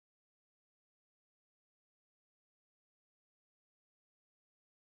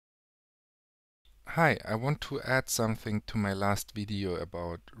Hi, I want to add something to my last video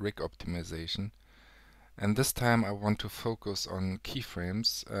about rig optimization, and this time I want to focus on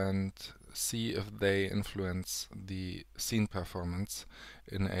keyframes and see if they influence the scene performance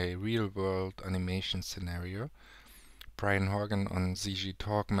in a real-world animation scenario. Brian Horgan on ZG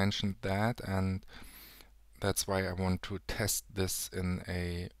Talk mentioned that, and that's why I want to test this in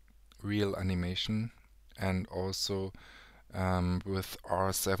a real animation and also with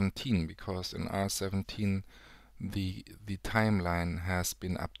R17, because in R17 the timeline has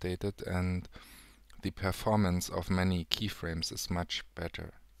been updated and the performance of many keyframes is much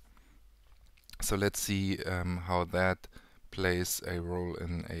better. So let's see how that plays a role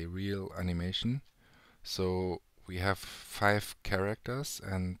in a real animation. So we have 5 characters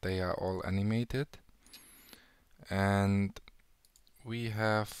and they are all animated, and we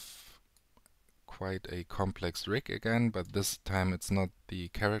have quite a complex rig again, but this time it's not the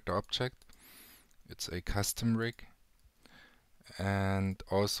character object, it's a custom rig. And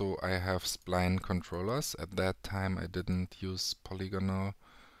also I have spline controllers. At that time I didn't use polygonal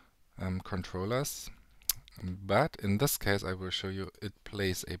controllers, but in this case I will show you it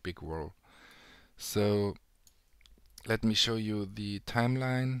plays a big role. So let me show you the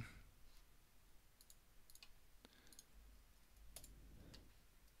timeline.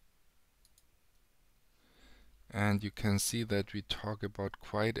 And you can see that we talk about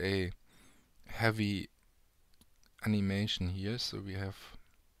quite a heavy animation here. So we have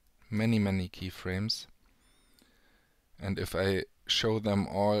many keyframes, and if I show them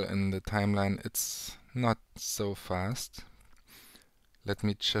all in the timeline, it's not so fast. Let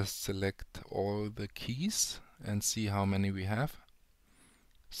me just select all the keys and see how many we have.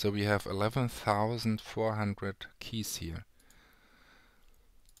 So we have 11,400 keys here.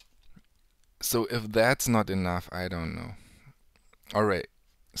 So if that's not enough, I don't know. Alright,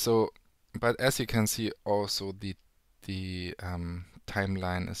 so but as you can see also the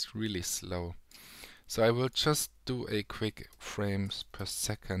timeline is really slow. So I will just do a quick frames per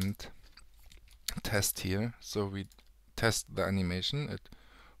second test here. So we test the animation. It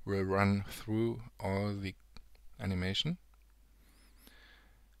will run through all the animation.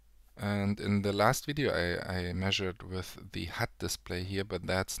 And in the last video I measured with the HUD display here, but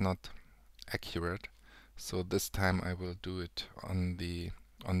that's not accurate. So this time I will do it on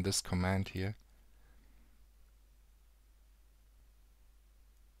this command here.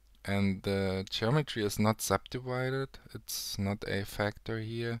 And the geometry is not subdivided, it's not a factor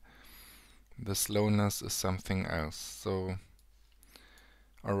here. The slowness is something else. So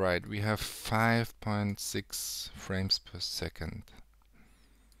alright, we have 5.6 frames per second.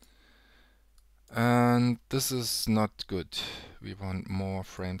 And this is not good. We want more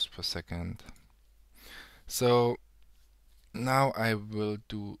frames per second. So now I will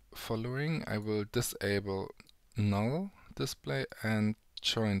do following. I will disable null display and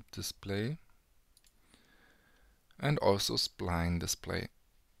joint display, and also spline display.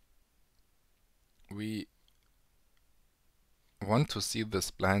 We want to see the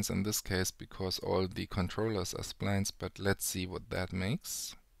splines in this case because all the controllers are splines, but let's see what that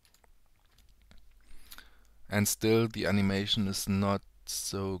makes. And still the animation is not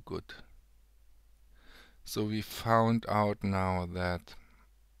so good. So we found out now that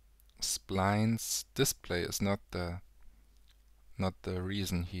splines display is not the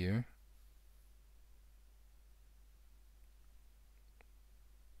reason here.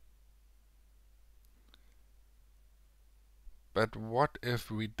 But what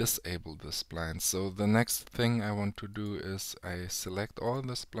if we disable the splines? So the next thing I want to do is I select all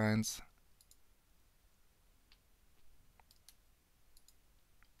the splines,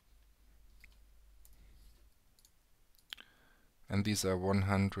 and these are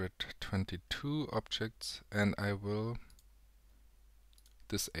 122 objects, and I will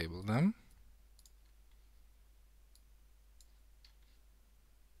disable them.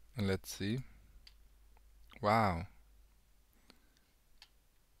 And let's see. Wow.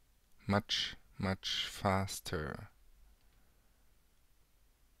 Much faster.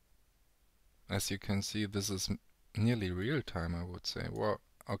 As you can see, this is nearly real time, I would say. Well,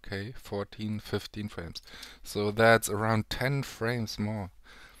 okay, 14, 15 frames. So that's around 10 frames more.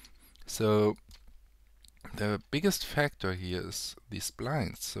 So the biggest factor here is the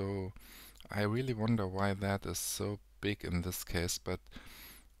splines. So I really wonder why that is so big in this case, but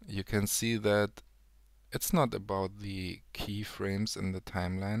you can see that it's not about the keyframes in the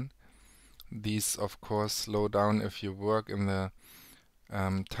timeline. These of course slow down if you work in the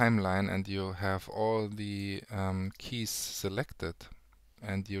timeline and you have all the keys selected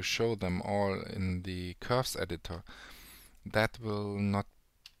and you show them all in the curves editor. That will not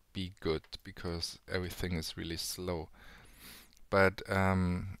be good because everything is really slow. But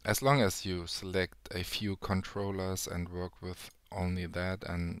as long as you select a few controllers and work with only that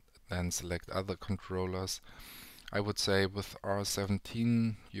and then select other controllers, I would say with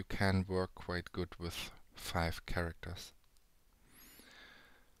R17 you can work quite good with 5 characters.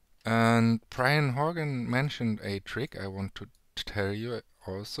 And Brian Horgan mentioned a trick I want to tell you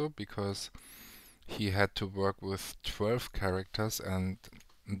also, because he had to work with 12 characters and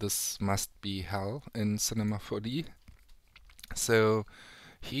this must be hell in Cinema 4D. So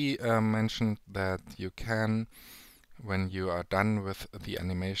he mentioned that you can, when you are done with the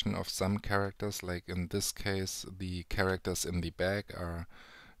animation of some characters, like in this case the characters in the back are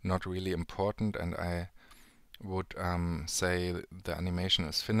not really important and I would say the animation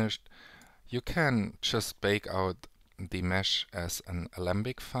is finished, you can just bake out the mesh as an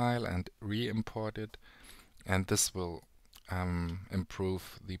Alembic file and re-import it, and this will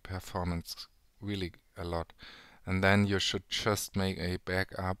improve the performance really a lot. And then you should just make a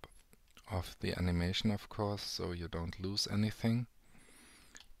backup of the animation, of course, so you don't lose anything.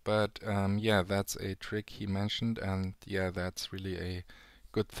 But yeah, that's a trick he mentioned, and yeah, that's really a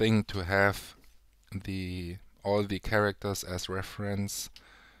good thing to have all the characters as reference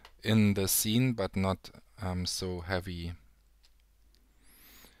in the scene, but not so heavy.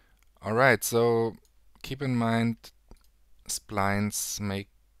 Alright, so keep in mind splines make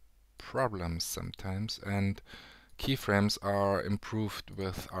problems sometimes, and keyframes are improved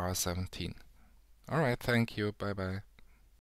with R17. Alright, thank you, bye bye.